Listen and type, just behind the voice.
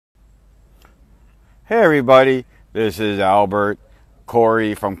Hey everybody, this is Albert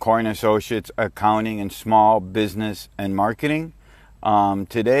Corey from Corey & Associates Accounting and Small Business and Marketing.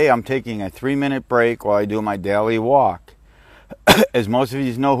 Today I'm taking a 3-minute break while I do my daily walk. As most of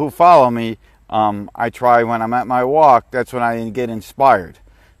you know who follow me, I try when I'm at my walk, that's when I get inspired.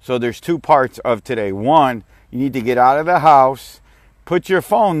 So there's two parts of today. One, you need to get out of the house, put your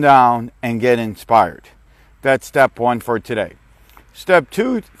phone down, and get inspired. That's step one for today. Step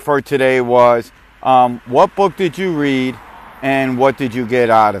two for today was, what book did you read and what did you get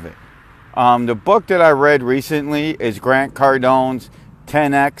out of it? The book that I read recently is Grant Cardone's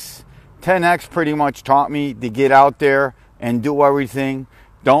 10X. 10X pretty much taught me to get out there and do everything.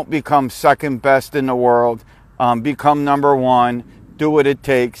 Don't become second best in the world. Become number one. Do what it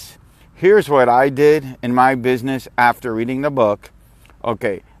takes. Here's what I did in my business after reading the book.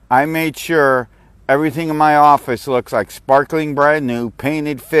 Okay, I made sure everything in my office looks like sparkling brand new,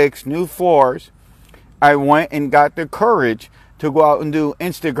 painted, fixed, new floors. I went and got the courage to go out and do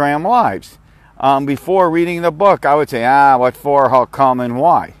Instagram lives. Before reading the book, I would say, what for, how come, and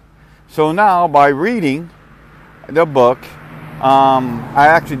why. So now, by reading the book, I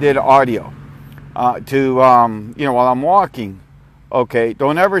actually did audio while I'm walking. Okay,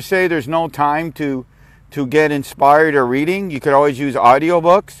 don't ever say there's no time to get inspired or reading. You could always use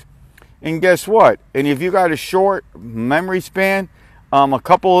audiobooks. And guess what? And if you got a short memory span, a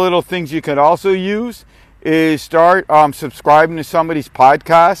couple of little things you could also use is start subscribing to somebody's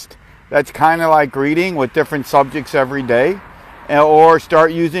podcast. That's kind of like reading with different subjects every day. Or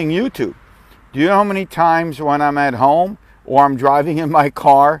start using YouTube. Do you know how many times when I'm at home or I'm driving in my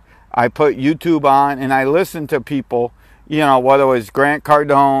car, I put YouTube on and I listen to people, whether it was Grant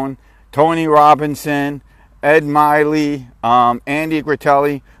Cardone, Tony Robinson, Ed Miley, Andy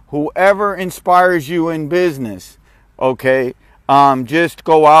Gratelli, whoever inspires you in business, okay, just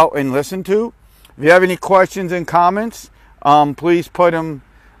go out and listen to. If you have any questions and comments, please put them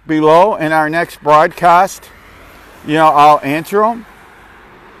below. In our next broadcast, I'll answer them.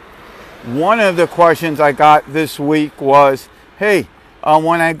 One of the questions I got this week was, hey,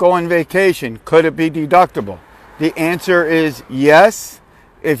 when I go on vacation, could it be deductible? The answer is yes.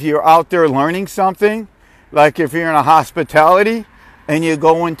 If you're out there learning something, like if you're in a hospitality and you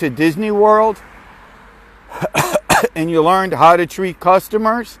go into Disney World and you learned how to treat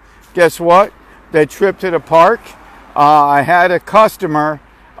customers, guess what? That trip to the park, I had a customer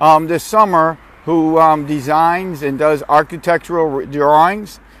this summer who designs and does architectural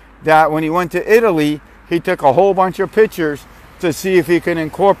drawings, that when he went to Italy, he took a whole bunch of pictures to see if he can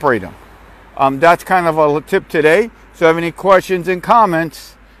incorporate them. That's kind of a tip today. So if you have any questions and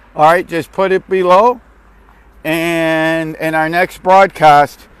comments, all right, just put it below. And in our next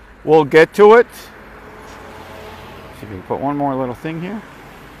broadcast, we'll get to it. See if we can put one more little thing here.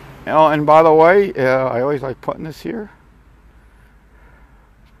 And by the way, I always like putting this here.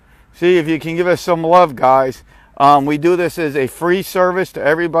 See if you can give us some love, guys. We do this as a free service to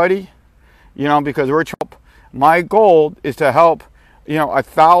everybody, because my goal is to help,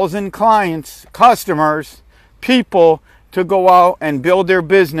 1,000 clients, customers, people to go out and build their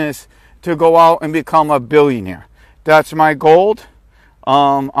business, to go out and become a billionaire. That's my goal.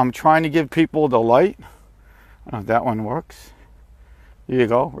 I'm trying to give people the light. I don't know if that one works. There you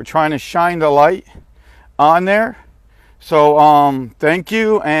go. We're trying to shine the light on there. So thank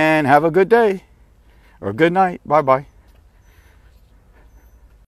you and have a good day or good night. Bye-bye.